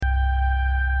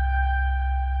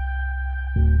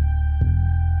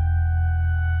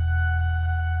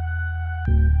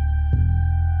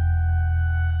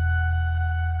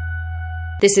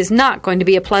This is not going to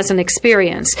be a pleasant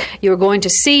experience. You're going to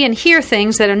see and hear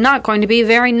things that are not going to be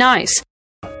very nice.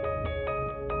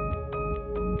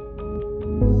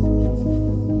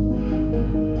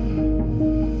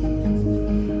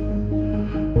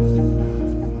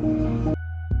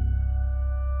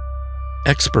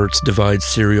 Experts divide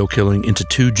serial killing into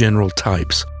two general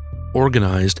types,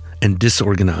 organized and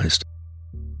disorganized.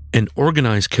 An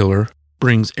organized killer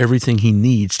brings everything he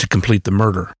needs to complete the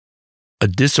murder. A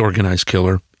disorganized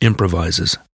killer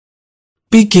improvises.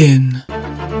 Begin.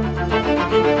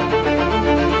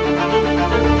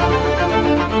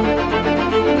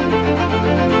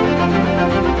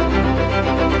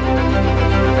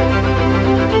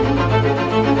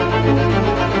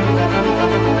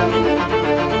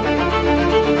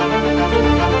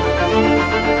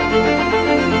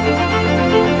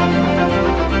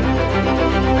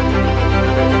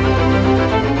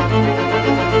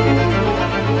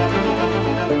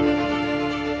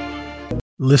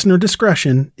 Listener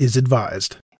discretion is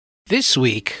advised. This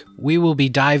week, we will be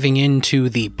diving into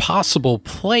the possible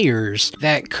players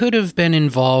that could have been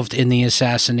involved in the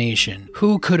assassination.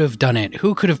 Who could have done it?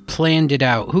 Who could have planned it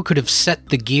out? Who could have set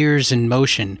the gears in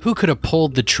motion? Who could have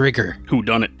pulled the trigger? Who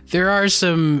done it? There are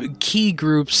some key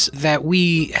groups that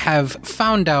we have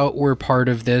found out were part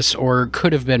of this or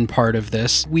could have been part of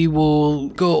this. We will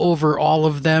go over all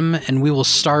of them, and we will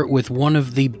start with one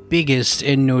of the biggest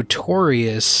and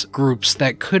notorious groups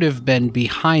that could have been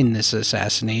behind this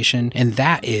assassination, and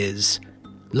that is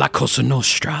La Cosa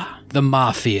Nostra, the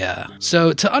Mafia.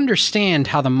 So to understand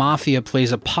how the Mafia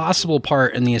plays a possible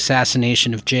part in the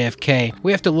assassination of JFK,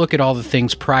 we have to look at all the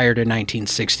things prior to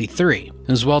 1963. It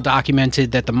was well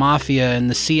documented that the Mafia and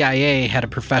the CIA had a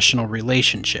professional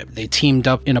relationship. They teamed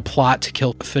up in a plot to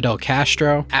kill Fidel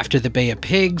Castro. After the Bay of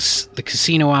Pigs, the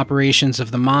casino operations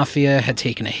of the Mafia had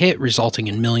taken a hit, resulting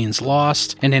in millions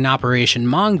lost. And in Operation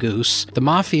Mongoose, the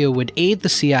Mafia would aid the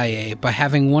CIA by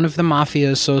having one of the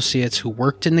Mafia associates who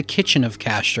worked in the kitchen of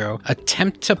Castro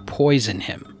attempt to poison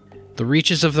him. The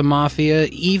reaches of the Mafia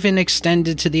even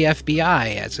extended to the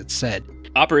FBI, as it said.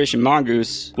 Operation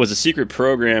Mongoose was a secret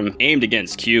program aimed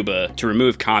against Cuba to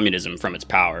remove communism from its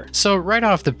power. So right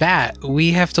off the bat,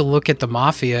 we have to look at the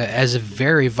Mafia as a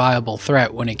very viable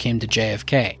threat when it came to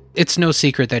JFK. It's no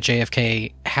secret that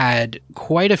JFK had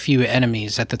quite a few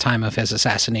enemies at the time of his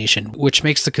assassination, which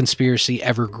makes the conspiracy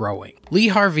ever growing. Lee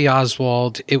Harvey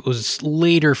Oswald, it was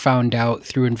later found out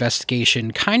through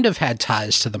investigation, kind of had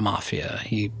ties to the Mafia.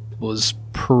 He was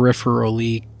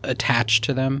peripherally attached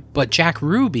to them. But Jack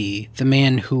Ruby, the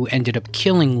man who ended up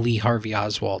killing Lee Harvey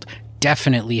Oswald,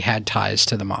 definitely had ties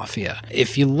to the Mafia.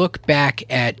 If you look back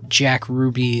at Jack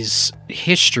Ruby's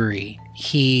history,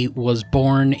 he was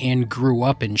born and grew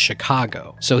up in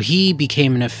Chicago. So he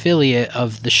became an affiliate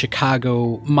of the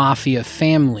Chicago Mafia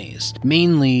families,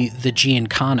 mainly the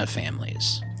Giancana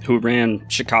families, who ran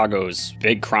Chicago's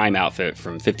big crime outfit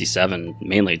from 57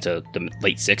 mainly to the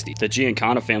late 60s. The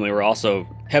Giancana family were also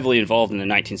heavily involved in the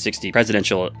 1960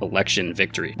 presidential election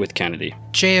victory with Kennedy.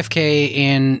 JFK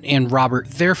and Robert,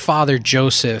 their father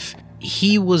Joseph,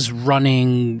 he was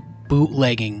running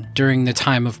bootlegging during the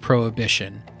time of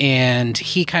Prohibition. And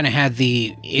he kind of had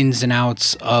the ins and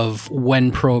outs of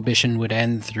when Prohibition would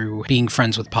end through being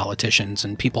friends with politicians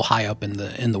and people high up in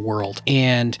the world.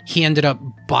 And he ended up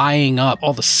buying up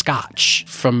all the scotch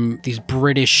from these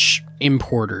British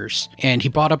importers. And he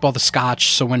bought up all the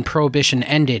scotch, so when Prohibition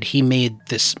ended, he made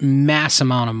this mass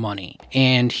amount of money.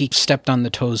 And he stepped on the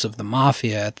toes of the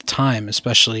Mafia at the time,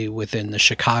 especially within the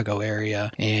Chicago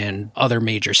area and other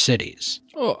major cities.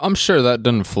 Well, I'm sure that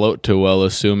didn't float too well,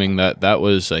 assuming that that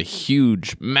was a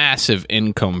huge, massive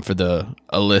income for the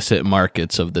illicit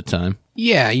markets of the time.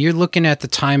 Yeah, you're looking at the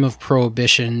time of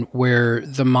Prohibition where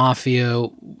the Mafia,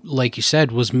 like you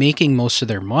said, was making most of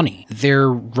their money.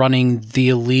 They're running the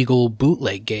illegal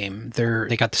bootleg game.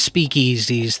 They got the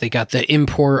speakeasies, they got the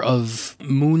import of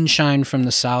moonshine from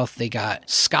the South, they got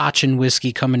scotch and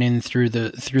whiskey coming in through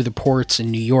the ports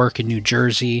in New York and New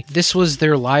Jersey. This was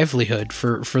their livelihood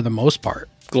for the most part.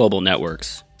 Global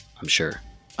networks, I'm sure.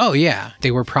 Oh, yeah.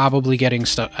 They were probably getting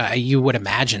stuff. You would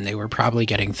imagine they were probably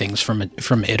getting things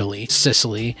from Italy,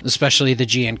 Sicily, especially the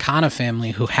Giancana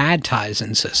family who had ties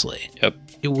in Sicily. Yep.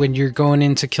 When you're going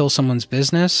in to kill someone's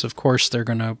business, of course, they're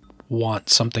going to want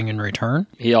something in return.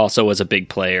 He also was a big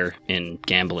player in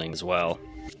gambling as well.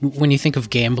 When you think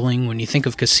of gambling, when you think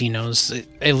of casinos,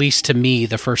 at least to me,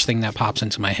 the first thing that pops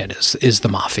into my head is the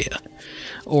Mafia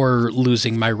or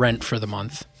losing my rent for the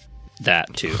month.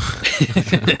 That, too.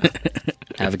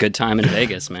 Have a good time in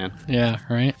Vegas, man. Yeah,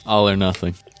 right? All or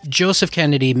nothing. Joseph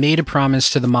Kennedy made a promise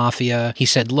to the mafia. He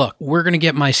said, look, we're going to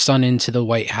get my son into the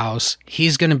White House.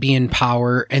 He's going to be in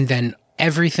power, and then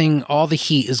everything, all the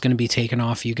heat is going to be taken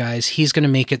off you guys. He's going to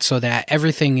make it so that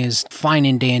everything is fine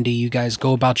and dandy. You guys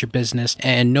go about your business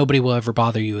and nobody will ever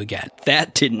bother you again.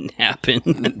 That didn't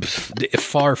happen.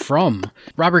 Far from.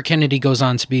 Robert Kennedy goes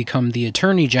on to become the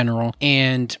Attorney General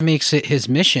and makes it his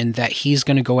mission that he's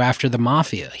going to go after the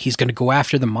mafia. He's going to go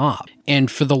after the mob. And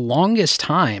for the longest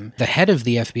time, the head of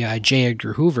the FBI, J.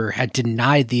 Edgar Hoover, had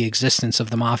denied the existence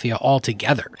of the mafia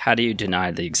altogether. How do you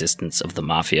deny the existence of the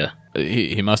mafia?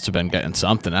 He must have been getting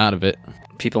something out of it.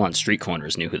 People on street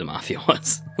corners knew who the mafia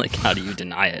was. Like, how do you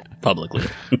deny it publicly?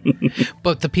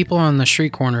 But the people on the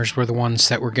street corners were the ones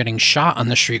that were getting shot on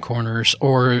the street corners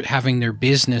or having their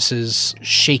businesses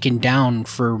shaken down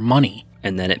for money.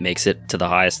 And then it makes it to the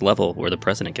highest level where the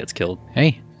president gets killed.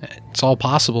 Hey, it's all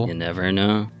possible. You never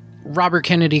know. Robert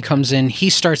Kennedy comes in,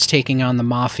 he starts taking on the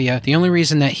mafia. The only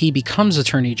reason that he becomes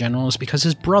Attorney General is because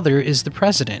his brother is the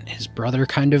president. His brother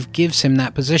kind of gives him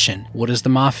that position. What does the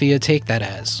mafia take that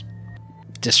as?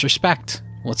 Disrespect.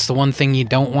 What's the one thing you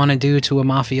don't want to do to a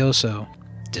mafioso?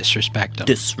 Disrespect him.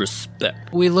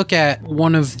 Disrespect. We look at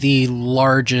one of the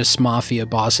largest mafia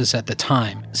bosses at the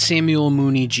time, Samuel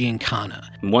Mooney Giancana.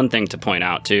 One thing to point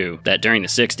out, too, that during the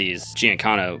 60s,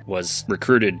 Giancana was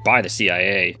recruited by the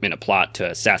CIA in a plot to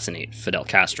assassinate Fidel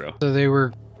Castro. So they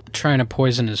were trying to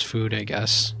poison his food, I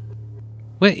guess.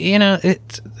 Well, you know,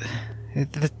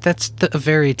 that's a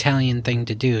very Italian thing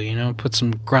to do, you know? Put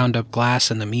some ground up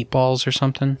glass in the meatballs or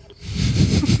something.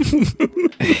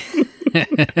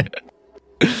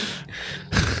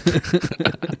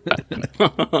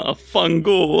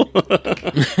 Fungal.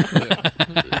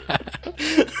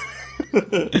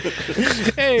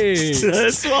 Hey!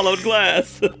 Swallowed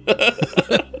glass.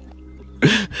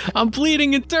 I'm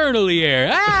bleeding internally here.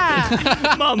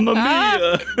 Ah! Mamma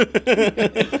mia.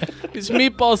 These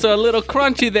meatballs are a little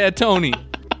crunchy there, Tony.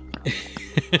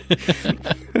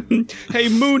 Hey,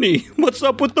 Mooney, what's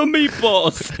up with the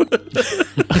meatballs?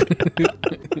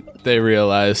 They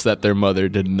realized that their mother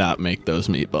did not make those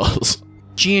meatballs.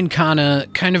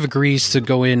 Giancana kind of agrees to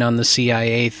go in on the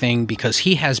CIA thing because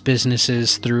he has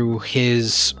businesses through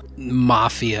his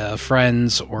mafia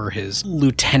friends or his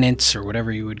lieutenants or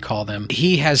whatever you would call them.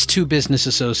 He has two business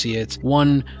associates,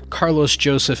 one Carlos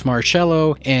Joseph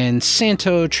Marcello and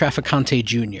Santo Trafficante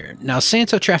Jr. Now,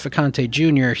 Santo Trafficante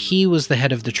Jr., he was the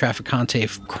head of the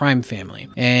Trafficante crime family,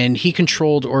 and he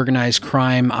controlled organized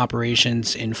crime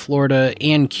operations in Florida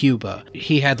and Cuba.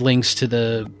 He had links to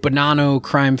the Bonanno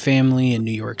crime family in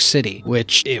New York City,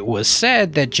 which it was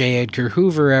said that J. Edgar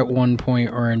Hoover at one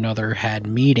point or another had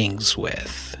meetings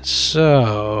with.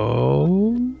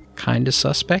 So, kind of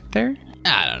suspect there?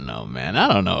 I don't know, man.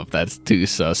 I don't know if that's too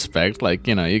suspect. Like,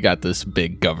 you know, you got this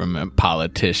big government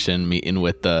politician meeting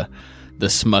with the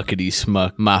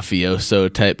smuckety-smuck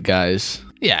mafioso type guys.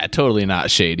 Yeah, totally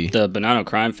not shady. The Bonanno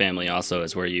crime family also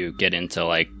is where you get into,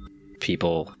 like,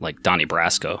 people like Donnie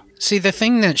Brasco. See, the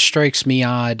thing that strikes me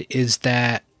odd is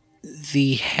that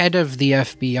the head of the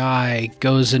FBI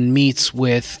goes and meets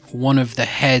with one of the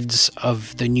heads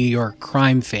of the New York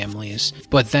crime families,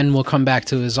 but then will come back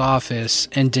to his office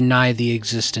and deny the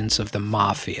existence of the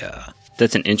mafia.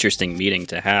 That's an interesting meeting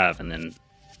to have and then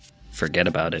forget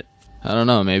about it. I don't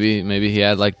know. Maybe he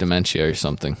had like dementia or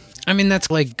something. I mean,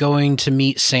 that's like going to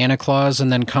meet Santa Claus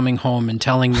and then coming home and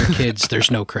telling your kids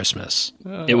there's no Christmas.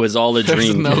 It was all a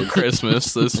dream. There's no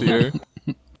Christmas this year.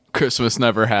 Christmas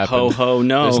never happened. Ho, ho,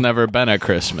 no. There's never been a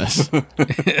Christmas.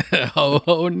 Ho,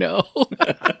 ho, no.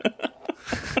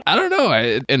 I don't know.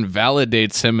 It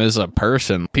invalidates him as a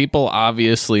person. People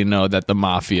obviously know that the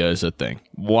mafia is a thing.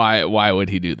 Why would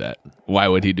he do that? Why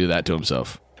would he do that to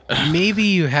himself? Maybe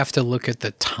you have to look at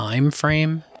the time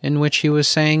frame in which he was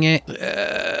saying it.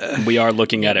 We are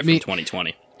looking at it from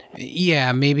 2020.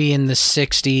 Yeah, maybe in the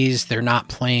 60s, they're not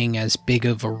playing as big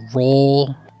of a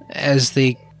role as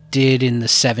they did in the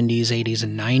 70s, 80s,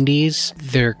 and 90s.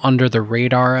 They're under the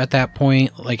radar at that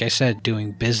point. Like I said,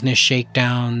 doing business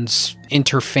shakedowns,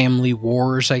 inter-family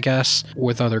wars, I guess,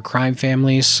 with other crime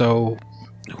families. So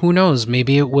who knows?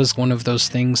 Maybe it was one of those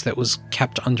things that was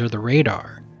kept under the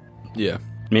radar. Yeah.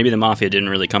 Maybe the mafia didn't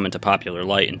really come into popular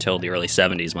light until the early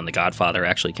 70s when The Godfather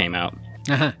actually came out.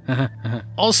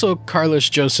 Also, Carlos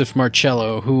Joseph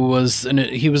Marcello, who was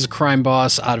a crime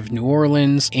boss out of New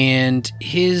Orleans, and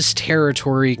his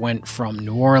territory went from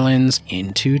New Orleans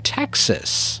into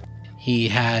Texas. He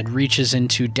had reaches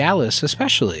into Dallas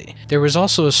especially. There was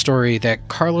also a story that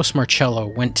Carlos Marcello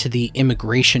went to the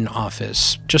immigration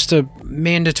office, just a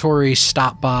mandatory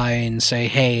stop by and say,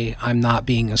 hey, I'm not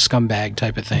being a scumbag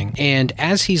type of thing. And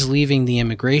as he's leaving the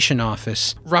immigration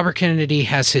office, Robert Kennedy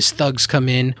has his thugs come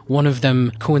in, one of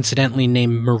them coincidentally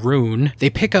named Maroon. They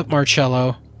pick up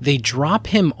Marcello, they drop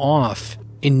him off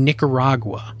in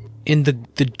Nicaragua, in the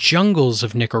jungles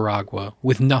of Nicaragua,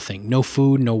 with nothing, no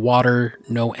food, no water,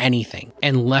 no anything,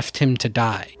 and left him to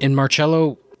die. And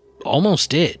Marcello almost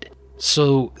did.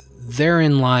 So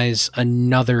therein lies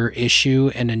another issue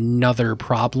and another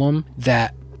problem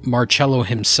that Marcello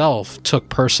himself took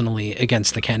personally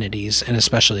against the Kennedys, and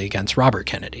especially against Robert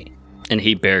Kennedy. And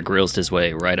he Bear Grylls his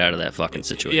way right out of that fucking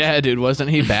situation. Yeah, dude,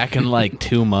 wasn't he back in like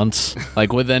 2 months?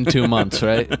 Like within 2 months,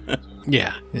 right?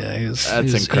 Yeah, That's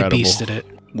incredible. He beasted it.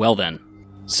 Well then.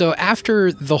 So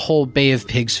after the whole Bay of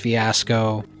Pigs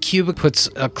fiasco, Cuba puts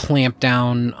a clamp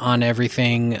down on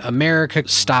everything. America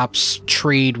stops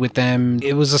trade with them.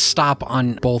 It was a stop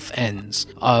on both ends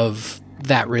of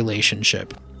that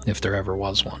relationship, if there ever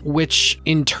was one, which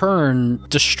in turn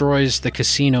destroys the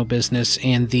casino business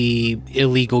and the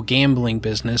illegal gambling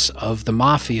business of the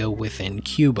mafia within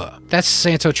Cuba. That's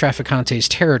Santo Traficante's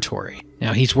territory.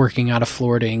 Now he's working out of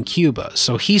Florida and Cuba,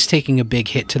 so he's taking a big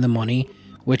hit to the money,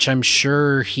 which I'm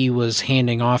sure he was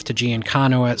handing off to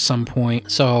Giancano at some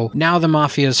point. So now the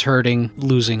mafia's hurting,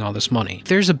 losing all this money.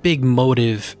 There's a big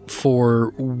motive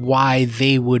for why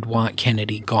they would want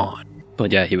Kennedy gone.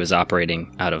 But yeah, he was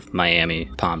operating out of Miami,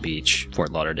 Palm Beach,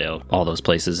 Fort Lauderdale, all those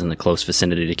places in the close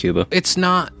vicinity to Cuba. It's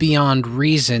not beyond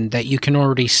reason that you can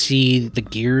already see the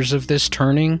gears of this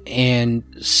turning and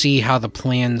see how the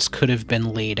plans could have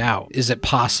been laid out. Is it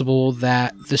possible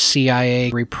that the CIA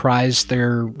reprised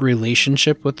their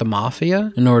relationship with the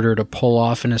mafia in order to pull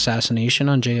off an assassination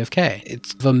on JFK?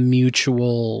 It's a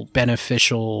mutual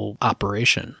beneficial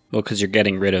operation. Well, because you're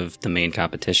getting rid of the main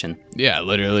competition. Yeah,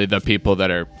 literally the people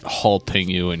that are halting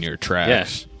you in your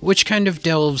tracks. Yeah. Which kind of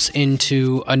delves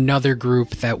into another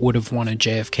group that would have wanted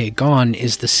JFK gone,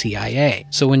 is the CIA.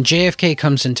 So when JFK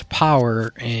comes into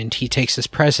power and he takes his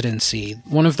presidency,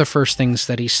 one of the first things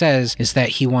that he says is that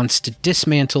he wants to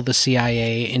dismantle the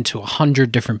CIA into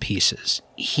 100 different pieces.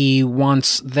 He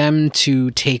wants them to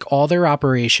take all their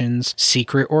operations,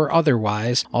 secret or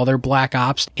otherwise, all their black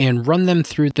ops, and run them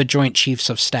through the Joint Chiefs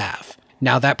of Staff.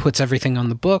 Now that puts everything on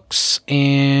the books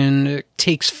and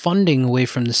takes funding away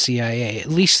from the CIA, at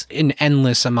least an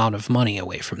endless amount of money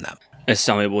away from them.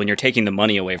 Tell me, when you're taking the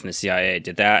money away from the CIA,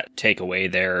 did that take away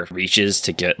their reaches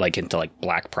to get into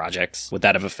black projects? Would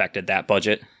that have affected that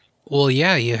budget? Well,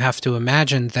 yeah, you have to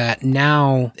imagine that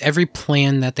now every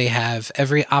plan that they have,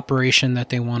 every operation that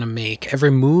they want to make, every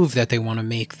move that they want to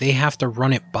make, they have to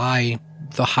run it by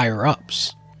the higher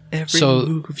ups. Every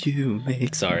move you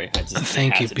make. Sorry.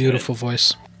 Thank you. Beautiful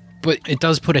voice. But it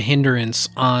does put a hindrance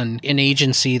on an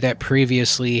agency that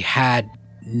previously had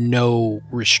no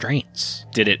restraints.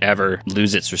 Did it ever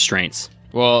lose its restraints?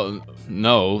 Well,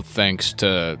 no, thanks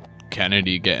to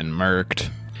Kennedy getting murked.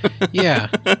 Yeah.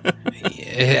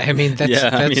 I mean,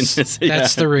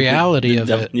 that's the reality of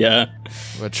it. Yeah.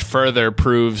 Which further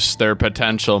proves their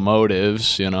potential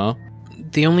motives, you know?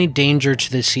 The only danger to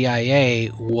the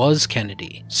CIA was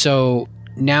Kennedy. So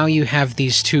now you have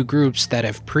these two groups that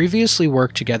have previously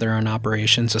worked together on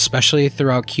operations, especially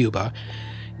throughout Cuba.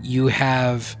 You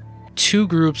have two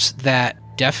groups that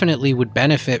definitely would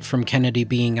benefit from Kennedy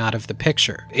being out of the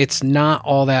picture. It's not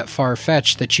all that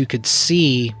far-fetched that you could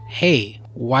see, hey,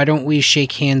 why don't we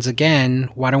shake hands again?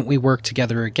 Why don't we work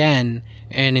together again?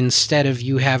 And instead of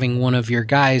you having one of your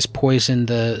guys poison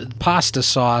the pasta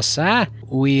sauce,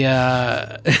 we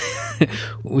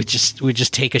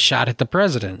just take a shot at the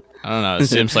president. I don't know. It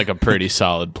seems like a pretty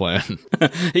solid plan.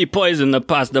 He poisoned the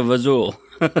pasta vazul.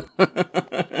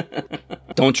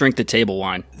 Don't drink the table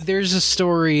wine. There's a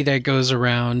story that goes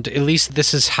around, at least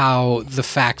this is how the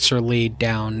facts are laid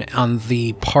down on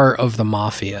the part of the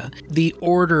mafia. The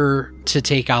order to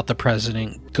take out the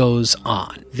president goes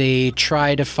on. They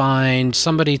try to find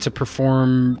somebody to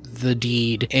perform the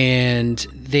deed, and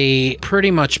they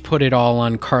pretty much put it all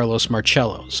on Carlos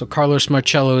Marcello. So Carlos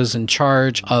Marcello is in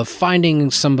charge of finding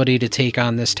somebody to take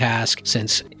on this task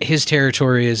since his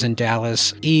territory is in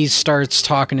Dallas. He starts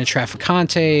talking to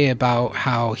Traficante about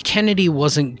how Kennedy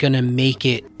wasn't going to make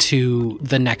it to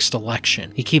the next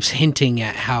election. He keeps hinting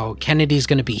at how Kennedy's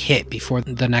going to be hit before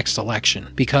the next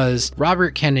election because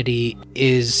Robert Kennedy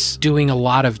is doing a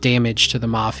lot of damage to the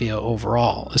mafia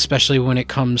overall, especially when it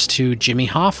comes to Jimmy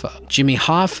Hoffa. Jimmy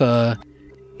Hoffa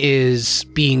is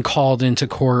being called into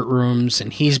courtrooms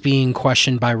and he's being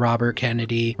questioned by Robert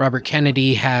Kennedy. Robert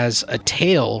Kennedy has a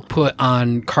tail put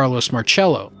on Carlos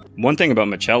Marcello. One thing about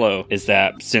Marcello is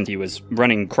that since he was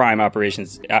running crime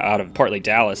operations out of partly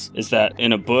Dallas, is that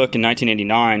in a book in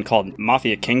 1989 called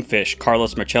Mafia Kingfish,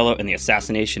 Carlos Marcello and the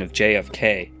Assassination of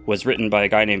JFK, was written by a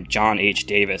guy named John H.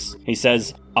 Davis. He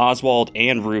says Oswald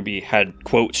and Ruby had,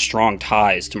 quote, strong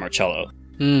ties to Marcello.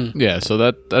 Yeah, so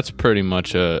that's pretty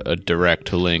much a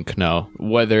direct link. Now,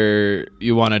 whether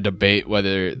you want to debate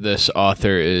whether this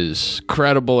author is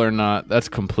credible or not, that's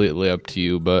completely up to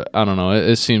you. But I don't know,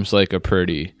 it seems like a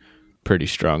pretty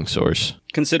strong source.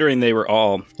 Considering they were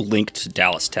all linked to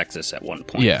Dallas, Texas at one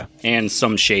point. Yeah. And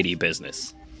some shady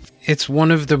business. It's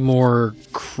one of the more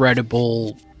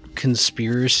credible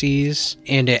conspiracies,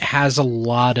 and it has a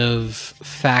lot of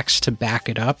facts to back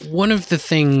it up. One of the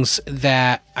things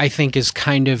that I think is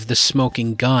kind of the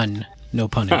smoking gun, no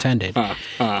pun intended,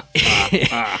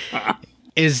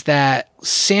 is that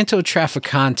Santo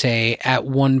Trafficante, at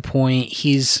one point,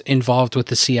 he's involved with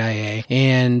the CIA,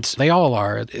 and they all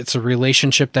are. It's a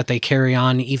relationship that they carry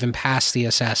on even past the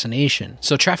assassination.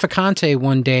 So Trafficante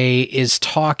one day is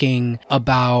talking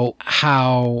about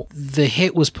how the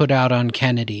hit was put out on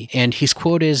Kennedy, and he's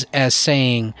quoted as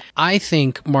saying, "I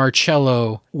think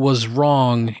Marcello was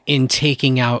wrong in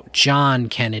taking out John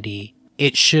Kennedy.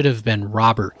 It should have been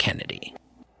Robert Kennedy."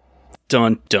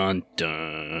 Dun, dun,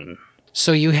 dun.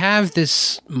 So you have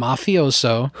this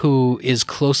mafioso who is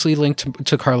closely linked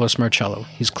to Carlos Marcello.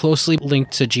 He's closely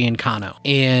linked to Giancano,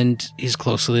 and he's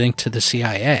closely linked to the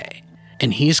CIA.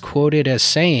 And he's quoted as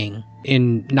saying,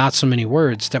 in not so many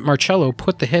words, that Marcello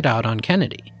put the hit out on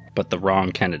Kennedy. But the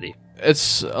wrong Kennedy.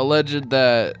 It's alleged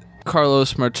that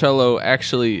Carlos Marcello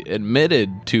actually admitted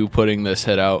to putting this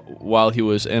hit out while he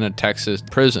was in a Texas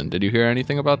prison. Did you hear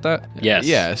anything about that? Yes.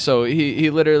 Yeah, so he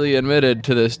literally admitted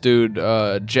to this dude,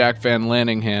 Jack Van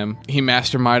Lanningham. He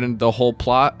masterminded the whole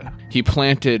plot. He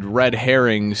planted red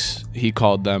herrings, he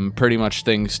called them, pretty much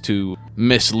things to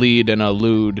mislead and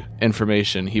elude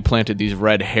information. He planted these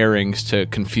red herrings to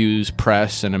confuse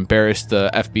press and embarrass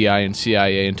the FBI and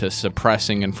CIA into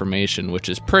suppressing information, which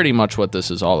is pretty much what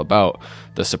this is all about,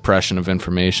 the suppression of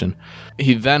information.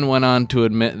 He then went on to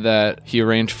admit that he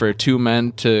arranged for two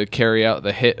men to carry out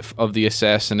the hit of the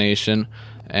assassination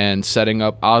and setting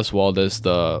up Oswald as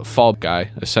the fall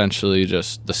guy, essentially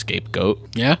just the scapegoat.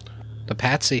 Yeah, the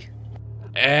patsy.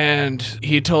 And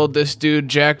he told this dude,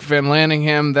 Jack Van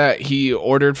Lanningham, that he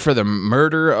ordered for the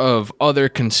murder of other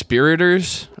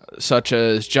conspirators, such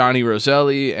as Johnny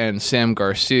Roselli and Sam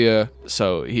Garcia.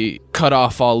 So he cut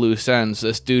off all loose ends.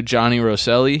 This dude, Johnny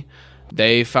Roselli,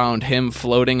 they found him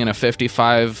floating in a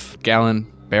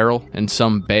 55-gallon barrel in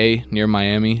some bay near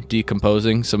Miami,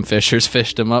 decomposing. Some fishers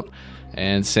fished him up.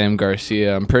 And Sam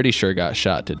Garcia, I'm pretty sure, got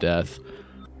shot to death.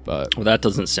 But well, that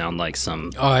doesn't sound like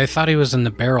some... Oh, I thought he was in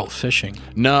the barrel fishing.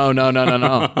 No.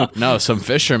 No, some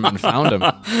fishermen found him.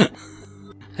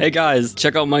 Hey guys,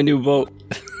 check out my new boat.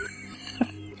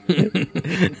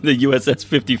 The USS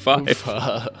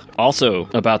 55. Also,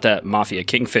 about that Mafia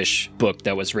Kingfish book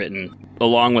that was written,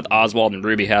 along with Oswald and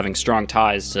Ruby having strong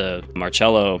ties to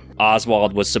Marcello,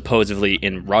 Oswald was supposedly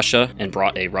in Russia and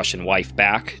brought a Russian wife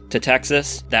back to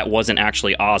Texas. That wasn't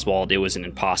actually Oswald, it was an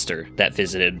imposter that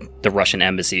visited the Russian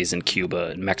embassies in Cuba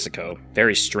and Mexico.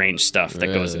 Very strange stuff that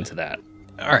goes into that.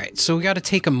 All right, so we got to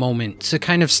take a moment to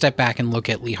kind of step back and look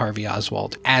at Lee Harvey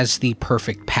Oswald as the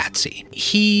perfect patsy.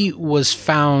 He was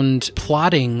found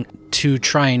plotting to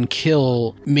try and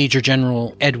kill Major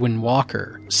General Edwin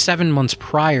Walker 7 months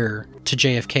prior to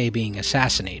JFK being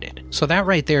assassinated. So that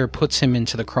right there puts him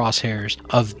into the crosshairs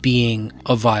of being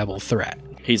a viable threat.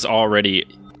 He's already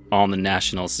on the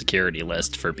national security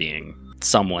list for being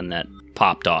someone that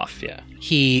popped off, yeah.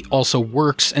 He also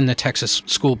works in the Texas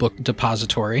School Book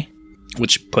Depository,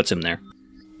 which puts him there.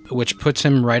 Which puts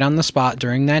him right on the spot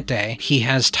during that day. He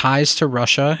has ties to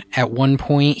Russia. At one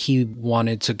point, he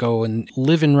wanted to go and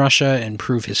live in Russia and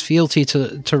prove his fealty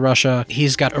to Russia.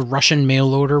 He's got a Russian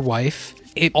mail-order wife.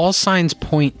 It all signs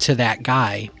point to that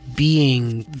guy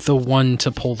being the one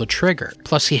to pull the trigger.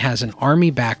 Plus, he has an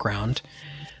army background.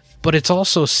 But it's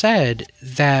also said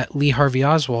that Lee Harvey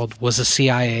Oswald was a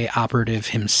CIA operative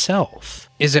himself.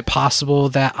 Is it possible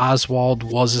that Oswald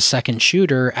was a second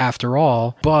shooter after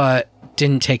all, but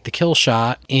didn't take the kill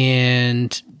shot,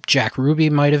 and Jack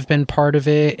Ruby might have been part of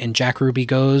it, and Jack Ruby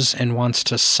goes and wants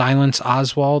to silence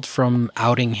Oswald from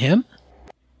outing him?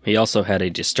 He also had a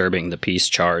disturbing the peace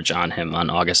charge on him on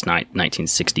August 9th,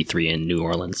 1963 in New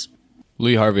Orleans.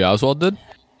 Lee Harvey Oswald did?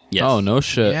 Yes. Oh, no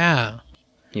shit. Yeah.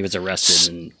 He was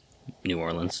arrested in New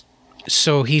Orleans.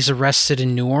 So he's arrested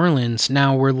in New Orleans.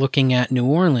 Now we're looking at New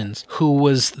Orleans. Who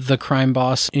was the crime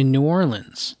boss in New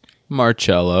Orleans?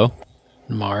 Marcello.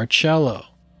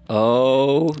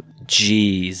 Oh,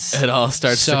 jeez. It all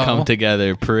starts to come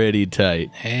together pretty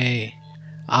tight. Hey,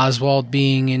 Oswald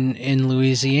being in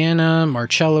Louisiana,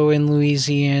 Marcello in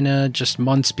Louisiana just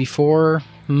months before.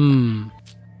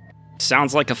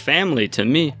 Sounds like a family to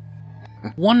me.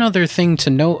 One other thing to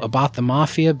note about the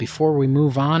Mafia before we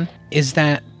move on is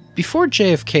that before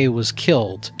JFK was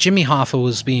killed, Jimmy Hoffa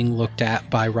was being looked at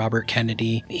by Robert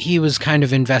Kennedy. He was kind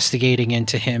of investigating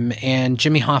into him, and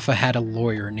Jimmy Hoffa had a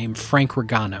lawyer named Frank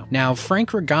Regano. Now,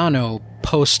 Frank Regano,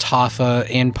 post Hoffa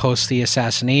and post the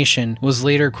assassination, was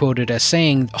later quoted as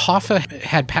saying Hoffa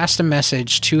had passed a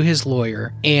message to his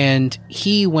lawyer, and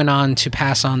he went on to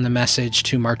pass on the message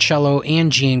to Marcello and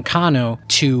Giancano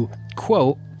to,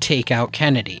 quote, take out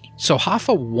Kennedy. So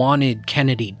Hoffa wanted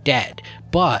Kennedy dead,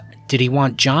 but did he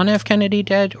want John F. Kennedy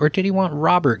dead, or did he want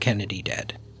Robert Kennedy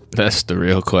dead? That's the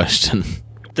real question.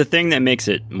 The thing that makes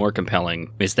it more compelling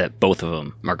is that both of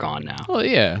them are gone now. Well,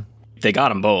 yeah. They got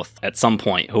them both. At some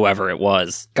point, whoever it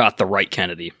was got the right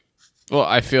Kennedy. Well,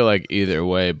 I feel like either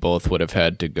way, both would have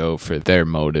had to go for their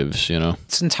motives, you know?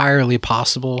 It's entirely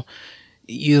possible.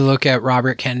 You look at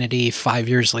Robert Kennedy, 5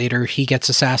 years later, he gets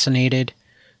assassinated.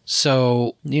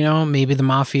 So, you know, maybe the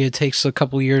Mafia takes a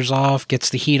couple years off, gets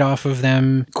the heat off of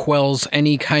them, quells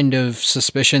any kind of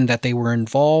suspicion that they were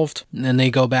involved, and then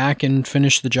they go back and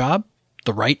finish the job.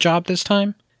 The right job this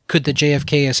time? Could the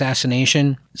JFK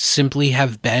assassination simply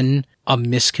have been a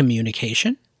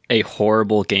miscommunication? A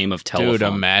horrible game of telephone. Dude,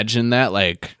 imagine that.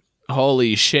 Like,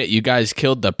 holy shit, you guys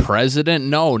killed the president?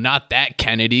 No, not that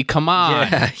Kennedy. Come on.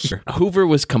 Yeah. Hoover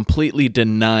was completely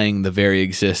denying the very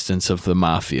existence of the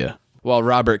Mafia, while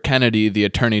Robert Kennedy, the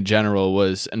Attorney General,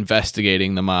 was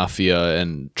investigating the Mafia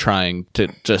and trying to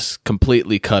just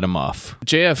completely cut him off.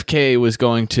 JFK was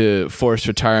going to force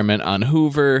retirement on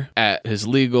Hoover at his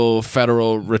legal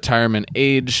federal retirement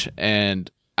age, and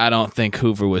I don't think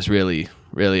Hoover was really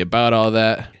about all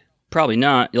that. Probably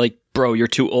not. You're like, bro, you're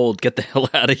too old. Get the hell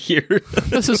out of here.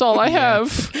 This is all I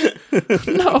have.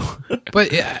 No.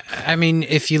 But, I mean,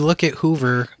 if you look at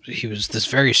Hoover, he was this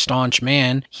very staunch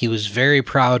man. He was very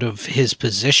proud of his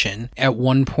position. At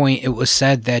one point, it was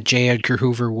said that J. Edgar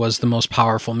Hoover was the most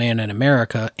powerful man in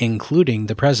America, including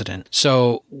the president.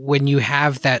 So when you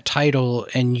have that title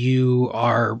and you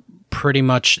are pretty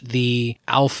much the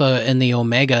alpha and the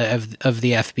omega of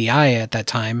the FBI at that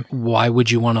time, why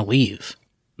would you want to leave?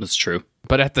 That's true.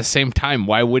 But at the same time,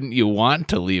 why wouldn't you want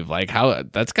to leave? Like, how?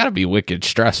 That's got to be wicked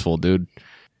stressful, dude.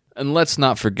 And let's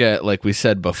not forget, like we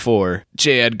said before,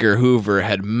 J. Edgar Hoover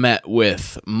had met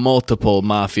with multiple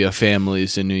mafia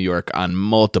families in New York on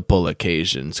multiple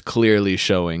occasions, clearly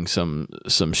showing some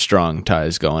strong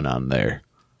ties going on there.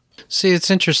 See,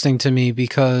 it's interesting to me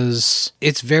because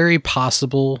it's very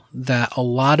possible that a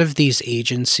lot of these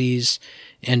agencies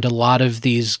and a lot of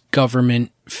these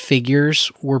government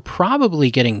figures were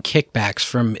probably getting kickbacks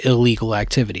from illegal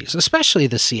activities, especially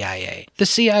the CIA. The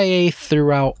CIA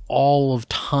throughout all of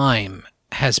time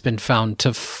has been found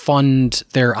to fund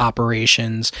their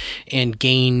operations and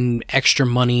gain extra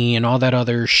money and all that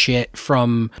other shit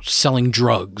from selling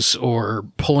drugs or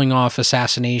pulling off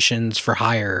assassinations for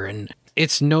hire. And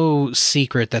it's no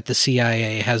secret that the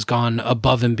CIA has gone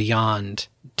above and beyond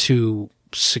to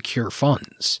secure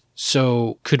funds.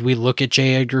 So could we look at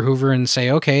J. Edgar Hoover and say,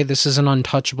 okay, this is an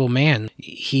untouchable man.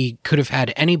 He could have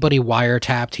had anybody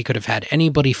wiretapped. He could have had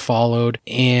anybody followed.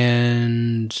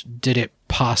 And did it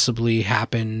possibly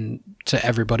happen to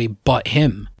everybody but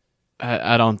him?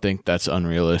 I don't think that's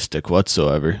unrealistic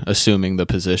whatsoever, assuming the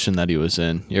position that he was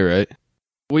in. You're right.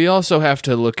 We also have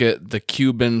to look at the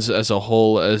Cubans as a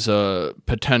whole as a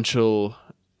potential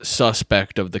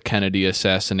suspect of the Kennedy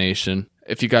assassination.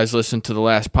 If you guys listened to the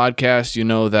last podcast, you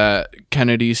know that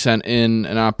Kennedy sent in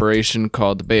an operation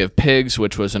called the Bay of Pigs,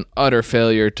 which was an utter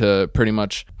failure to pretty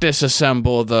much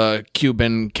disassemble the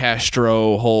Cuban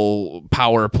Castro whole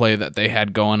power play that they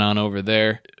had going on over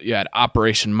there. You had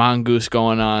Operation Mongoose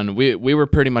going on. We were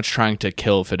pretty much trying to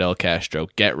kill Fidel Castro,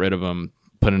 get rid of him,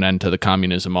 put an end to the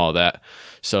communism, all that.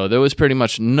 So there was pretty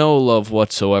much no love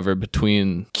whatsoever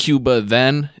between Cuba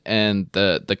then and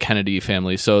the Kennedy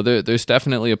family. So there's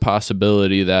definitely a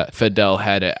possibility that Fidel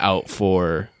had it out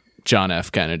for John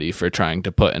F. Kennedy for trying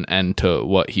to put an end to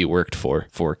what he worked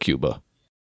for Cuba.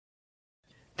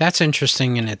 That's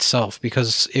interesting in itself,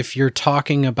 because if you're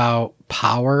talking about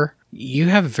power You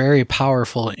have very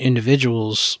powerful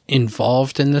individuals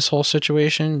involved in this whole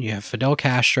situation. You have Fidel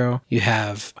Castro, you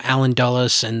have Allen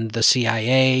Dulles and the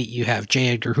CIA, you have J.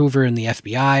 Edgar Hoover and the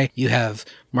FBI, you have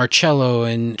Marcello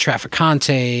and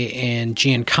Trafficante and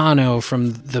Giancano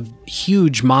from the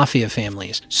huge mafia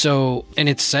families. So, and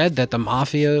it's said that the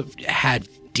mafia had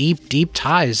deep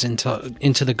ties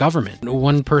into the government.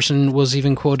 One person was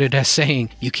even quoted as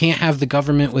saying, "You can't have the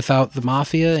government without the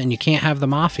mafia, and you can't have the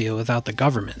mafia without the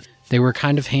government." They were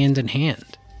kind of hand in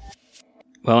hand.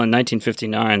 Well, in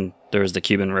 1959, there was the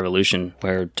Cuban Revolution,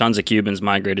 where tons of Cubans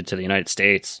migrated to the United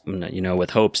States, with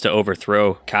hopes to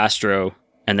overthrow Castro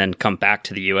and then come back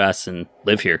to the U.S. and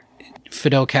live here.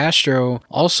 Fidel Castro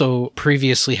also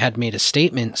previously had made a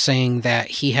statement saying that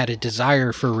he had a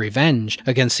desire for revenge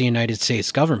against the United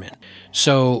States government.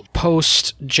 So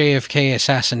post JFK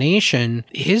assassination,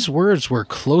 his words were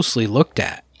closely looked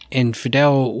at, and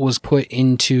Fidel was put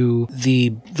into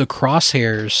the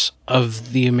crosshairs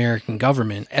of the American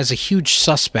government as a huge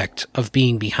suspect of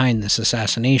being behind this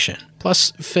assassination.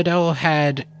 Plus, Fidel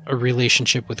had a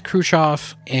relationship with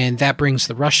Khrushchev, and that brings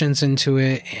the Russians into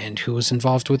it, and who was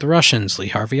involved with the Russians? Lee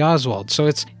Harvey Oswald. So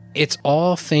it's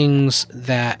all things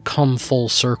that come full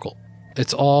circle.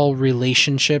 It's all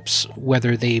relationships,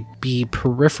 whether they be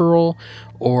peripheral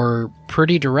or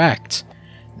pretty direct,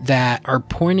 that are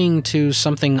pointing to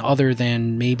something other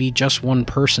than maybe just one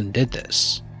person did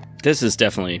this. This is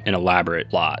definitely an elaborate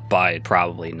plot by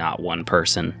probably not one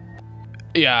person.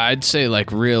 Yeah, I'd say,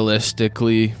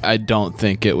 realistically, I don't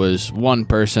think it was one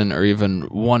person or even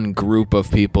one group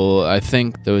of people. I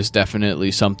think there was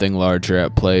definitely something larger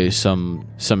at play, some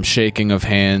shaking of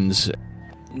hands.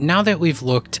 Now that we've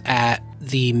looked at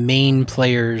the main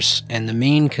players and the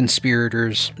main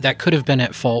conspirators that could have been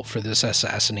at fault for this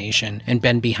assassination and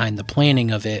been behind the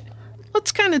planning of it,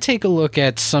 let's kind of take a look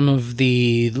at some of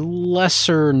the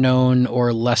lesser known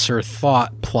or lesser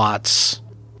thought plots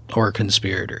or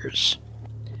conspirators.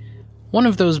 One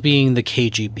of those being the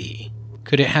KGB.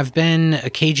 Could it have been a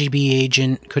KGB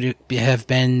agent? Could it have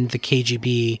been the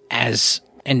KGB as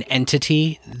an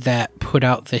entity that put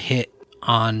out the hit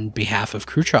on behalf of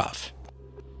Khrushchev?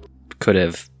 Could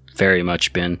have very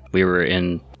much been. We were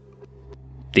in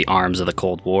the arms of the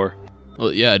Cold War.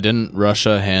 Well, yeah, didn't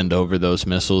Russia hand over those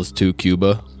missiles to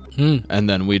Cuba? And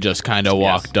then we just kind of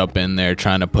walked up in there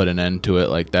trying to put an end to it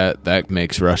like that. That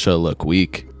makes Russia look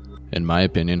weak, in my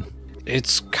opinion.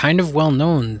 It's kind of well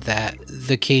known that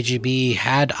the KGB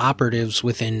had operatives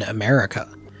within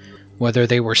America. Whether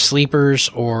they were sleepers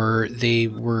or they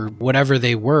were whatever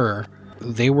they were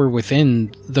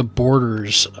within the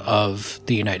borders of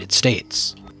the United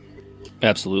States.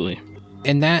 Absolutely.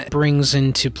 And that brings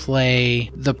into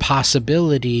play the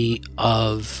possibility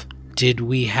of, did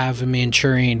we have a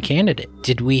Manchurian candidate?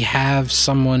 Did we have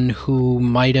someone who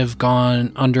might have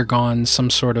undergone some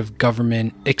sort of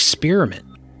government experiment?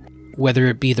 Whether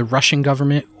it be the Russian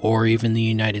government or even the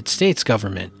United States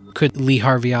government. Could Lee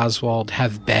Harvey Oswald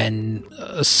have been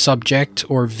a subject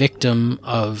or victim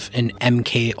of an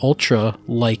MK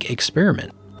Ultra-like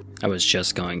experiment? I was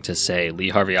just going to say Lee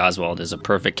Harvey Oswald is a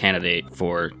perfect candidate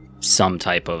for some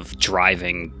type of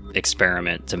driving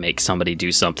experiment to make somebody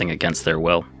do something against their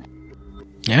will.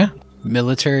 Yeah.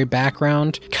 Military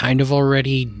background, kind of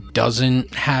already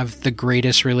doesn't have the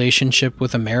greatest relationship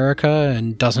with America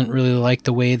and doesn't really like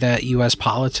the way that U.S.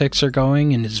 politics are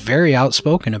going and is very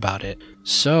outspoken about it.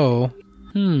 So,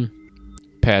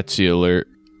 Patsy alert.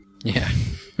 Yeah.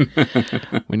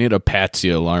 We need a Patsy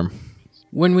alarm.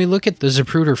 When we look at the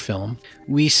Zapruder film,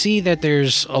 we see that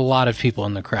there's a lot of people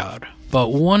in the crowd.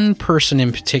 But one person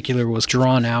in particular was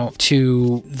drawn out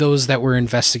to those that were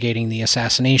investigating the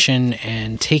assassination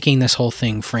and taking this whole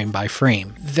thing frame by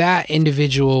frame. That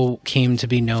individual came to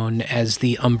be known as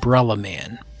the Umbrella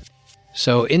Man.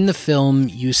 So in the film,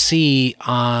 you see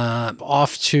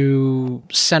off to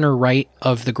center right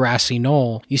of the grassy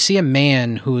knoll, you see a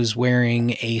man who is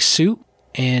wearing a suit,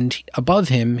 and above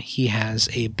him, he has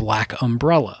a black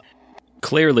umbrella.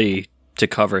 Clearly to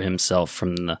cover himself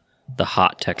from the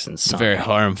hot Texan sun. Very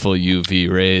harmful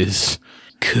UV rays.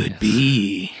 Could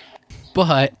be.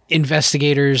 But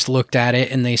investigators looked at it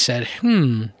and they said,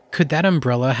 could that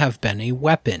umbrella have been a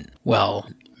weapon? Well,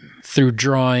 through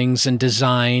drawings and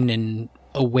design and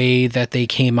a way that they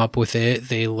came up with it,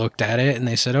 they looked at it and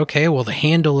they said, okay, well, the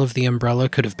handle of the umbrella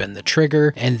could have been the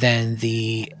trigger, and then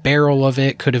the barrel of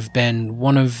it could have been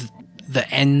one of the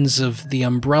ends of the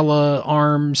umbrella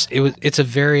arms. It's a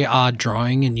very odd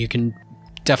drawing, and you can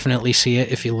definitely see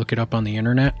it if you look it up on the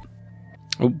internet.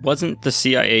 Wasn't the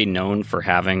CIA known for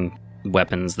having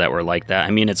weapons that were like that?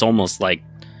 I mean, it's almost like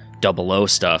 00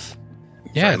 stuff.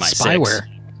 Yeah, it's spyware.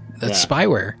 That's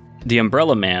spyware. The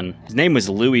Umbrella Man, his name was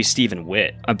Louis Stephen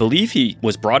Witt. I believe he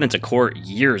was brought into court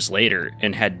years later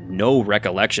and had no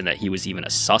recollection that he was even a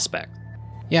suspect.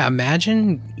 Yeah,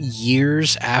 imagine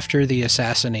years after the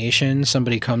assassination,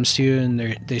 somebody comes to you and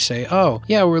they say, oh,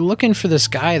 yeah, we're looking for this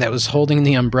guy that was holding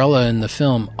the umbrella in the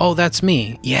film. Oh, that's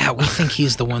me. Yeah, we think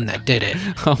he's the one that did it.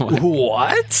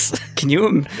 What? Can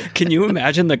you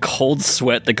imagine the cold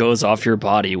sweat that goes off your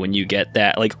body when you get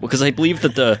that? Like, because I believe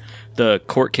that the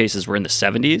court cases were in the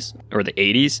 70s or the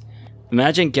 80s.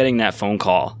 Imagine getting that phone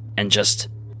call and just,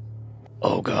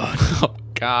 oh God.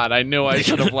 God, I knew I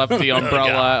should have left the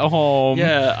umbrella at home.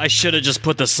 Yeah, I should have just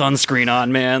put the sunscreen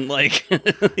on, man. Like,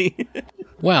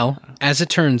 well, as it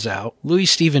turns out, Louis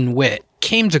Stephen Witt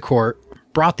came to court,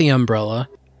 brought the umbrella,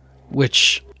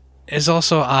 which is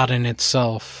also odd in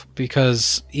itself,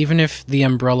 because even if the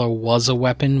umbrella was a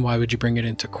weapon, why would you bring it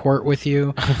into court with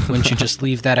you? Wouldn't you just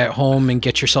leave that at home and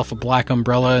get yourself a black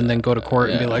umbrella and then go to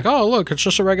court and be like, oh, look, it's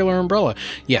just a regular umbrella?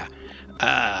 Yeah,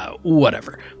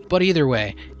 whatever. But either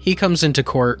way, he comes into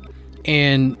court,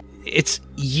 and it's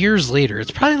years later. It's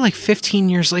probably like 15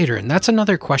 years later, and that's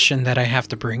another question that I have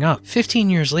to bring up. 15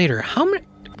 years later,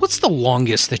 what's the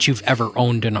longest that you've ever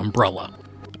owned an umbrella?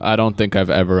 I don't think I've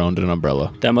ever owned an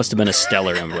umbrella. That must have been a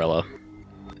stellar umbrella.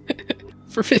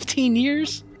 For 15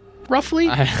 years? Roughly?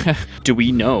 Do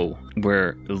we know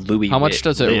where Louis How much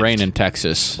does it lived? rain in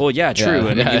Texas? Well, yeah, true.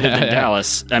 I mean, he lived in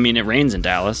Dallas. I mean, it rains in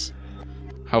Dallas.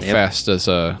 How fast does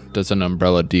an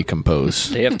umbrella decompose?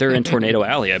 They're in Tornado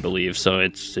Alley, I believe, so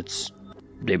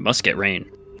they must get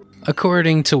rain.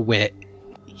 According to Witt,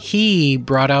 he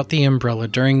brought out the umbrella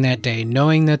during that day,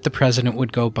 knowing that the president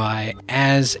would go by,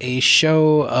 as a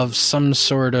show of some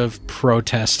sort of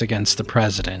protest against the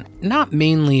president. Not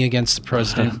mainly against the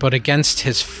president, but against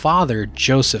his father,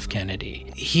 Joseph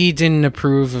Kennedy. He didn't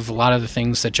approve of a lot of the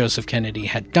things that Joseph Kennedy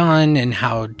had done and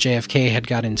how JFK had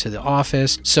got into the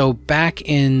office. So back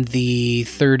in the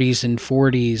 30s and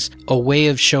 40s, a way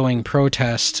of showing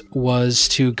protest was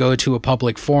to go to a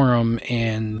public forum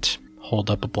and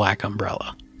hold up a black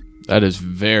umbrella. That is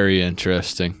very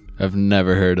interesting. I've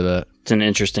never heard of that. It's an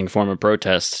interesting form of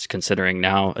protest, considering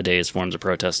nowadays forms of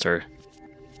protest are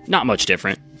not much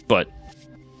different, but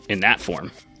in that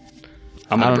form.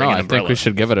 I'm gonna bring an umbrella. I think we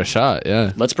should give it a shot,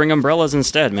 yeah. Let's bring umbrellas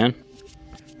instead, man.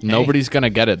 Nobody's gonna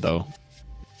get it, though.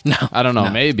 No. I don't know,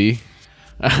 maybe.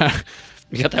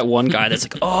 You got that one guy that's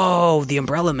like, oh, the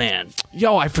Umbrella Man.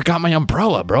 Yo, I forgot my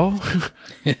umbrella, bro.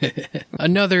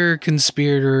 Another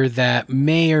conspirator that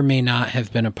may or may not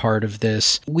have been a part of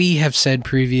this. We have said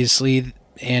previously,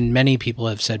 and many people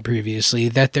have said previously,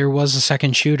 that there was a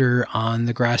second shooter on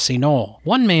the grassy knoll.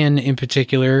 One man in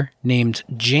particular, named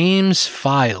James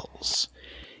Files.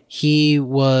 He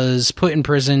was put in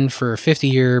prison for a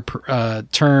 50-year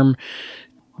term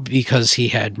because he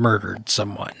had murdered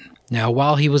someone. Now,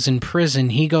 while he was in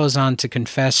prison, he goes on to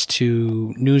confess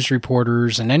to news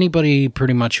reporters and anybody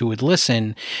pretty much who would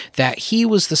listen that he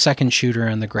was the second shooter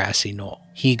on the grassy knoll.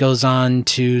 He goes on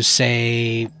to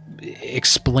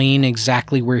explain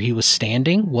exactly where he was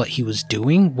standing, what he was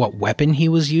doing, what weapon he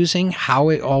was using, how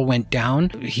it all went down.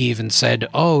 He even said,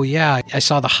 oh yeah, I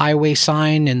saw the highway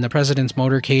sign and the president's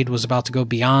motorcade was about to go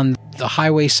beyond the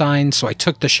highway sign, so I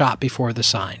took the shot before the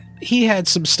sign. He had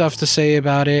some stuff to say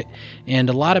about it, and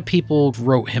a lot of people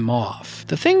wrote him off.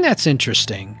 The thing that's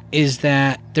interesting is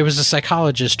that there was a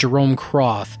psychologist, Jerome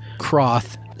Croth,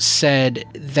 said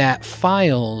that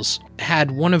Files had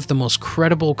one of the most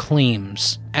credible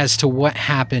claims as to what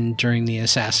happened during the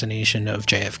assassination of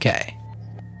JFK.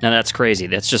 Now that's crazy.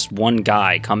 That's just one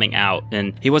guy coming out,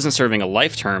 and he wasn't serving a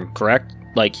life term, correct?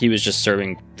 Like, he was just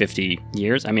serving 50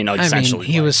 years? I mean, essentially.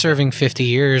 He was serving 50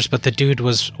 years, but the dude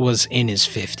was in his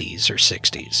 50s or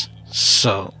 60s.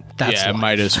 So, that's it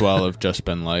might as well have just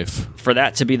been life. For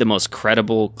that to be the most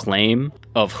credible claim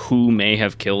of who may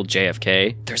have killed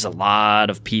JFK, there's a lot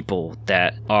of people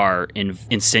that are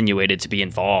insinuated to be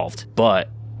involved. But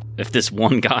if this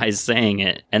one guy is saying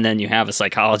it, and then you have a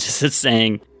psychologist that's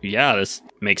saying, yeah, this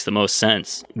makes the most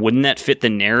sense, wouldn't that fit the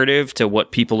narrative to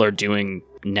what people are doing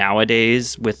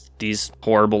nowadays with these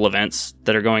horrible events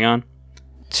that are going on?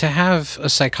 To have a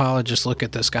psychologist look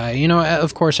at this guy,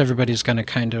 of course everybody's going to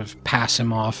kind of pass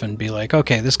him off and be like,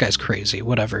 okay, this guy's crazy,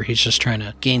 whatever, he's just trying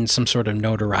to gain some sort of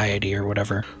notoriety or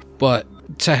whatever. But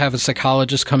to have a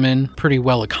psychologist come in, pretty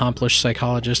well accomplished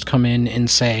psychologist come in and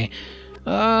say,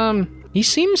 he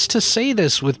seems to say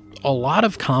this with a lot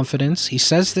of confidence. He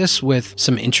says this with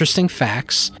some interesting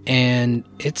facts, and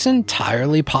it's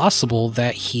entirely possible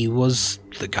that he was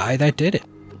the guy that did it.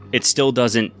 It still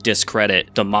doesn't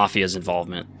discredit the mafia's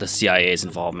involvement, the CIA's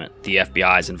involvement, the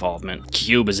FBI's involvement,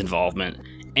 Cuba's involvement,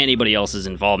 anybody else's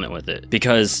involvement with it.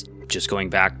 Because just going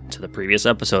back to the previous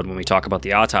episode when we talk about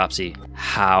the autopsy,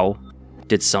 how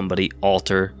did somebody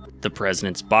alter the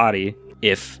president's body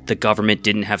if the government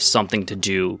didn't have something to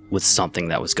do with something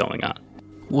that was going on?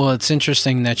 Well, it's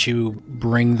interesting that you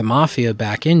bring the mafia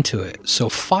back into it. So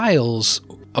Files,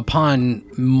 upon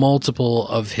multiple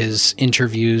of his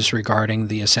interviews regarding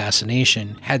the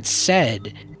assassination, had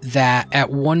said that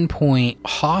at one point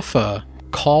Hoffa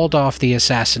called off the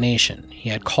assassination. He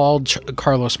had called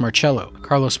Carlos Marcello.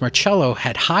 Carlos Marcello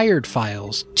had hired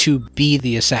Files to be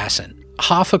the assassin.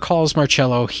 Hoffa calls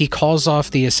Marcello, he calls off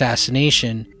the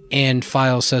assassination, and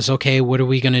Files says, okay, what are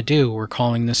we going to do? We're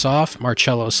calling this off.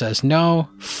 Marcello says, no,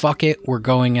 fuck it, we're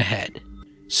going ahead.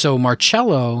 So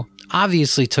Marcello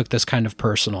obviously took this kind of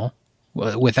personal,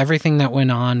 with everything that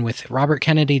went on with Robert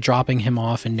Kennedy dropping him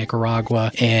off in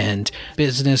Nicaragua and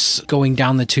business going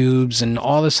down the tubes and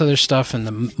all this other stuff and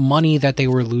the money that they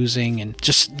were losing and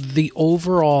just the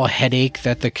overall headache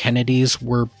that the Kennedys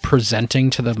were presenting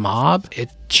to the mob. It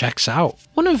checks out.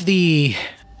 One of the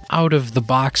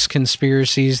out-of-the-box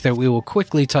conspiracies that we will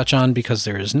quickly touch on because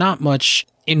there is not much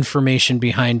information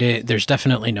behind it. There's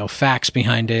definitely no facts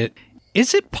behind it.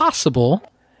 Is it possible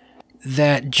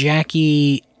that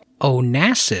Jackie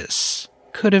Onassis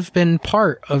could have been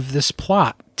part of this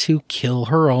plot to kill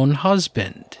her own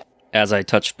husband? As I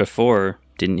touched before,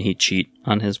 didn't he cheat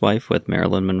on his wife with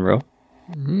Marilyn Monroe?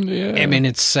 Yeah. I mean,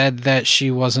 it's said that she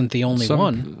wasn't the only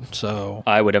one, so...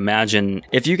 I would imagine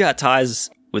if you got ties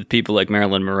with people like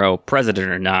Marilyn Monroe, president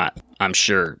or not, I'm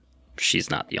sure she's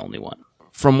not the only one.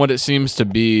 From what it seems to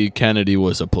be, Kennedy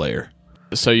was a player.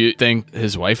 So you think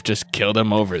his wife just killed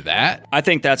him over that? I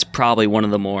think that's probably one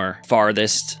of the more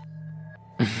farthest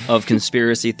of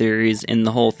conspiracy theories in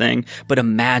the whole thing. But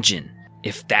imagine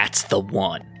if that's the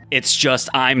one. It's just,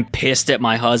 I'm pissed at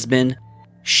my husband,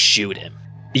 shoot him.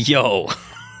 Yo.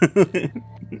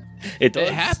 It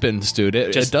happens, dude.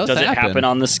 It does happen. Does it happen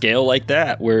on the scale like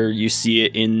that, where you see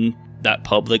it in that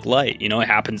public light? You know, it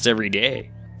happens every day.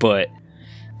 But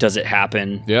does it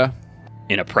happen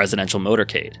in a presidential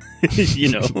motorcade?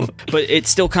 You know? But it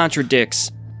still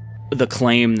contradicts the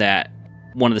claim that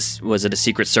was it a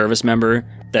Secret Service member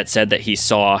that said that he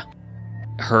saw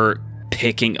her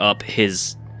picking up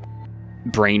his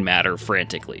brain matter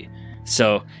frantically.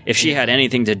 So if she had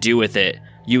anything to do with it,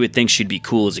 you would think she'd be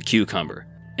cool as a cucumber.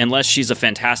 Unless she's a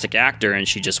fantastic actor and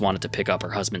she just wanted to pick up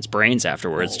her husband's brains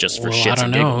afterwards just for shits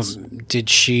and giggles. Did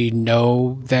she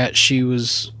know that she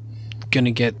was going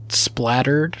to get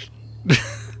splattered?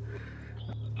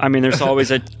 I mean, there's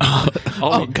always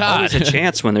always a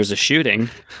chance when there's a shooting.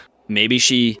 Maybe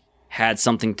she had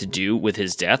something to do with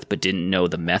his death but didn't know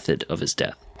the method of his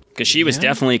death. Because she was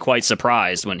definitely quite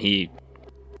surprised when he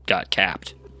got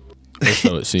capped.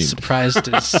 So it seemed. Surprised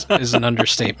is an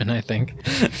understatement, I think.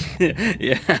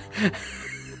 Yeah.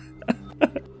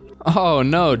 Oh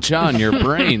no, John, your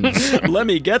brains. Let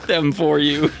me get them for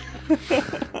you.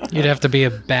 You'd have to be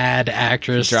a bad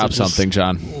actress. Drop something,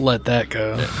 John. Let that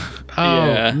go.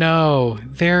 Oh, no.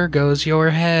 There goes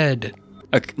your head.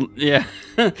 Yeah.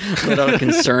 Let out a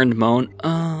concerned moan.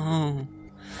 Oh.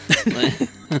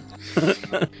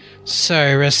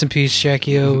 Sorry, rest in peace,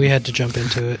 Jackie O. We had to jump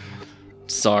into it.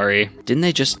 Sorry. Didn't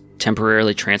they just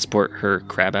temporarily transport her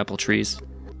crabapple trees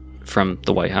from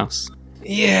the White House?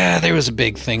 Yeah, there was a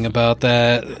big thing about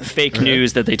that. Fake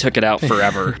news that they took it out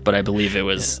forever, but I believe it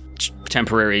was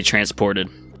temporarily transported.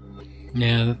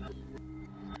 Yeah.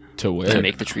 To where? To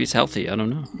make the trees healthy. I don't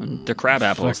know. And they're crab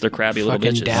apples. They're crabby little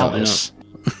fucking bitches. Dallas.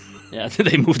 Yeah,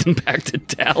 they moved them back to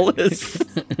Dallas.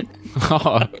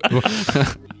 Oh.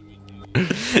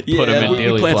 Yeah,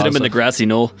 we planted them in the grassy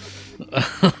knoll.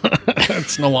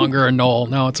 It's no longer a knoll.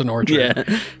 Now it's an orchard.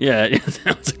 Yeah.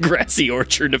 Now it's a grassy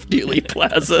orchard of Dealey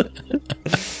Plaza.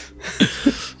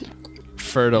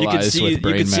 Fertilized with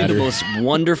brain matter. You can see the most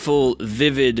wonderful,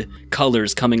 vivid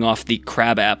colors coming off the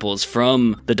crab apples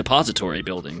from the depository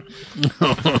building.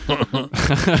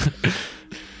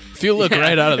 If you look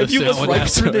right out of the if you look right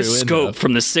through this window. scope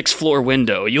from the 6th floor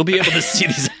window, you'll be able to see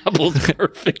these apples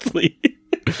perfectly.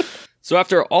 So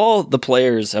after all the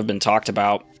players have been talked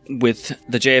about with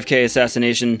the JFK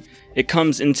assassination, it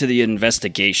comes into the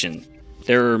investigation.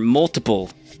 There are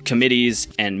multiple committees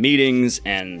and meetings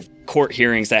and court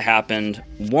hearings that happened.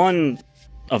 One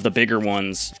of the bigger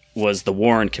ones was the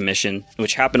Warren Commission,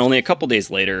 which happened only a couple days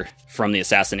later from the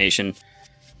assassination,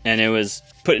 and it was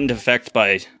put into effect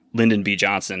by Lyndon B.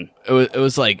 Johnson. It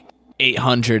was like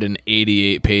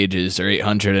 888 pages or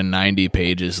 890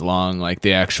 pages long, like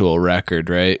the actual record,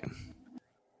 right?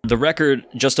 The record,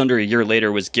 just under a year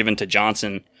later, was given to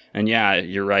Johnson. And yeah,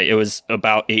 you're right. It was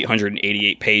about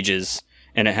 888 pages,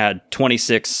 and it had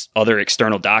 26 other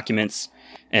external documents.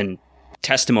 and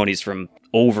testimonies from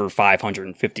over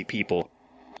 550 people.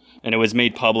 And it was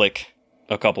made public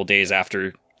a couple days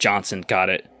after Johnson got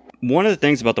it. One of the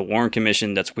things about the Warren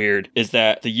Commission that's weird is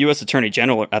that the U.S. Attorney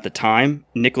General at the time,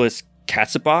 Nicholas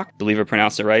Katzenbach, I believe I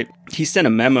pronounced it right, he sent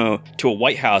a memo to a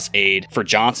White House aide for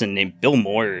Johnson named Bill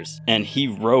Moyers, and he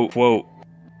wrote, quote,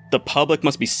 "The public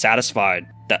must be satisfied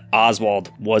that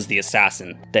Oswald was the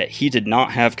assassin, that he did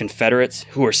not have Confederates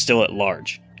who are still at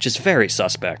large," which is very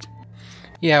suspect.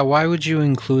 Yeah, why would you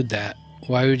include that?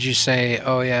 Why would you say,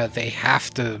 oh yeah, they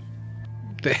have to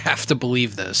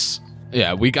believe this?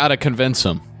 Yeah, we gotta convince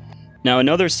them. Now,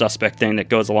 another suspect thing that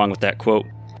goes along with that quote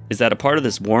is that a part of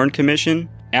this Warren Commission,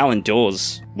 Alan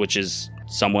Dulles, which is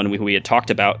someone we had talked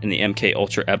about in the MK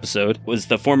Ultra episode, was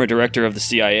the former director of the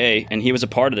CIA, and he was a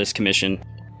part of this commission,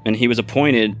 and he was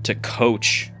appointed to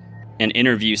coach and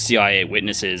interview CIA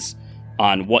witnesses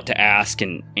on what to ask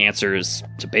and answers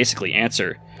to basically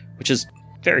answer, which is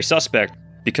very suspect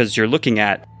because you're looking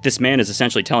at this man is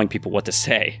essentially telling people what to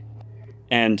say.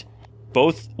 And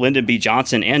both Lyndon B.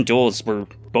 Johnson and Dulles were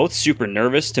both super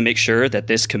nervous to make sure that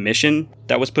this commission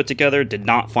that was put together did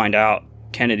not find out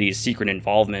Kennedy's secret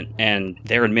involvement and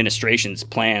their administration's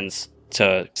plans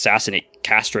to assassinate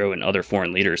Castro and other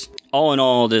foreign leaders. All in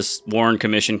all, this Warren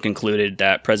Commission concluded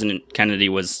that President Kennedy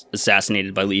was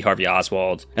assassinated by Lee Harvey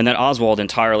Oswald, and that Oswald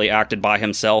entirely acted by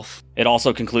himself. It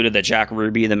also concluded that Jack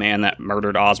Ruby, the man that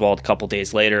murdered Oswald a couple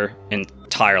days later,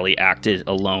 entirely acted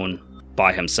alone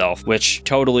by himself, which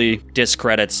totally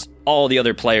discredits all the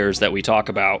other players that we talk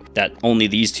about, that only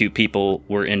these two people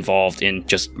were involved in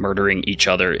just murdering each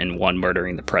other and one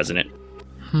murdering the president.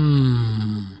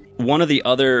 One of the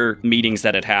other meetings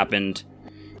that had happened,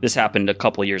 this happened a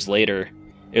couple years later,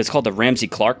 it was called the Ramsey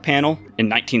Clark Panel in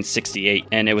 1968,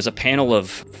 and it was a panel of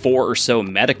 4 or so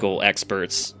medical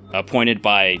experts appointed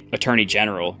by Attorney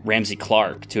General Ramsey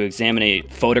Clark to examine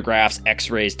photographs,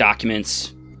 x-rays,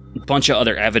 documents, a bunch of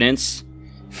other evidence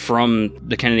from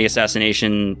the Kennedy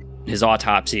assassination, his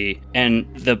autopsy, and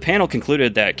the panel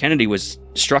concluded that Kennedy was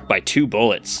struck by 2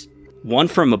 bullets, one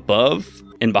from above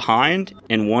and behind,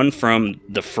 and one from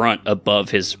the front above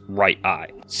his right eye.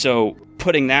 So,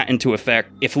 putting that into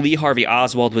effect, if Lee Harvey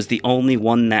Oswald was the only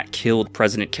one that killed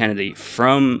President Kennedy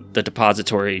from the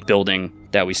depository building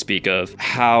that we speak of,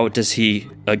 how does he,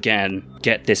 again,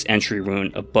 get this entry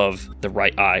wound above the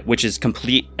right eye, which is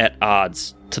complete at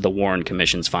odds to the Warren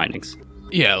Commission's findings?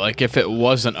 Yeah, like if it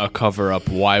wasn't a cover-up,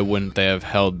 why wouldn't they have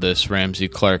held this Ramsey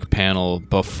Clark panel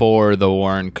before the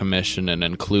Warren Commission and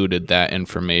included that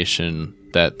information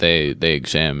that they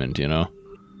examined, you know?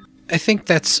 I think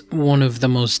that's one of the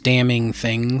most damning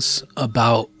things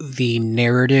about the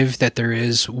narrative that there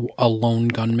is a lone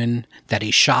gunman, that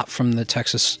he shot from the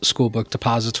Texas School Book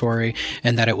Depository,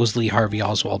 and that it was Lee Harvey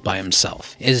Oswald by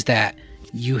himself, is that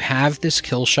you have this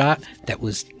kill shot that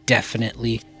was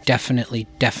definitely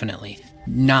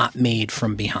not made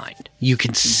from behind. You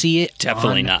can see it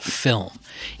Definitely on not. film.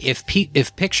 If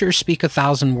pictures speak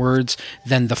 1,000 words,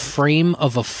 then the frame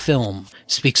of a film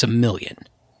speaks 1,000,000.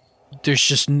 There's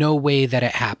just no way that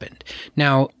it happened.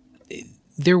 Now,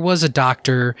 there was a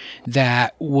doctor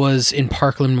that was in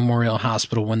Parkland Memorial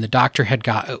Hospital when the doctor had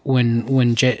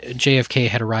when JFK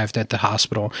had arrived at the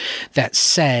hospital, that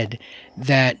said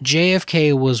that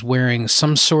JFK was wearing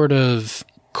some sort of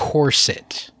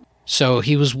corset. So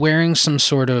he was wearing some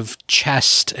sort of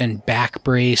chest and back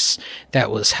brace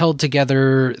that was held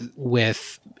together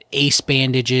with ace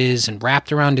bandages and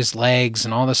wrapped around his legs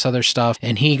and all this other stuff.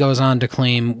 And he goes on to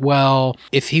claim, well,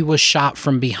 if he was shot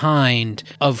from behind,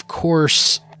 of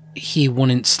course he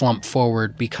wouldn't slump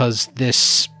forward because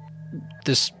this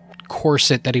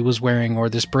corset that he was wearing, or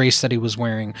this brace that he was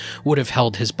wearing, would have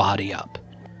held his body up.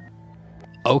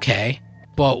 Okay,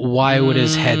 but why would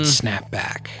his head snap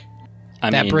back?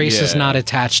 That brace is not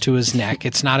attached to his neck.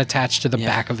 It's not attached to the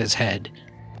back of his head.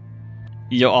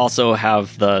 You also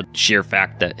have the sheer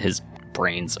fact that his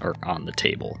brains are on the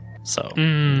table. So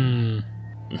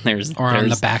there's on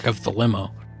the back of the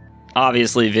limo.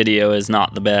 Obviously, video is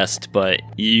not the best, but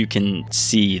you can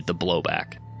see the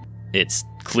blowback. It's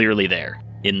clearly there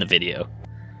in the video.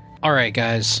 All right,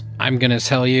 guys, I'm going to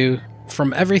tell you,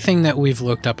 from everything that we've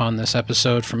looked up on this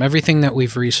episode, from everything that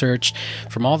we've researched,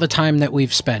 from all the time that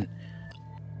we've spent,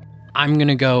 I'm going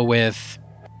to go with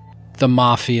the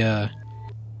mafia.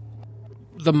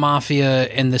 The mafia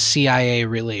and the CIA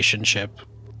relationship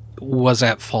was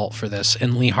at fault for this,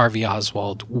 and Lee Harvey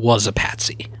Oswald was a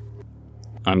patsy.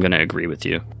 I'm going to agree with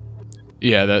you.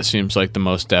 Yeah, that seems like the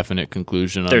most definite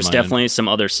conclusion. There's definitely some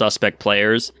other suspect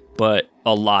players, but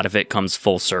a lot of it comes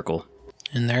full circle.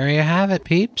 And there you have it,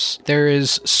 peeps. There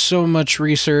is so much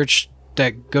research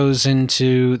that goes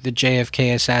into the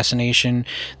JFK assassination.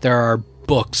 There are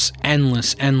books,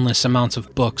 endless amounts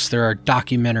of books. There are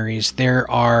documentaries. There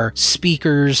are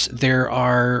speakers. There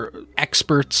are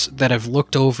experts that have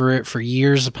looked over it for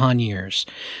years upon years.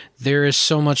 There is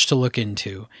so much to look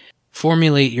into.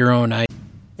 Formulate your own idea.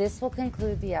 This will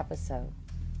conclude the episode.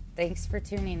 Thanks for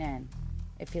tuning in.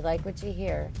 If you like what you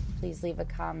hear, please leave a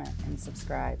comment and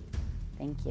subscribe. Thank you.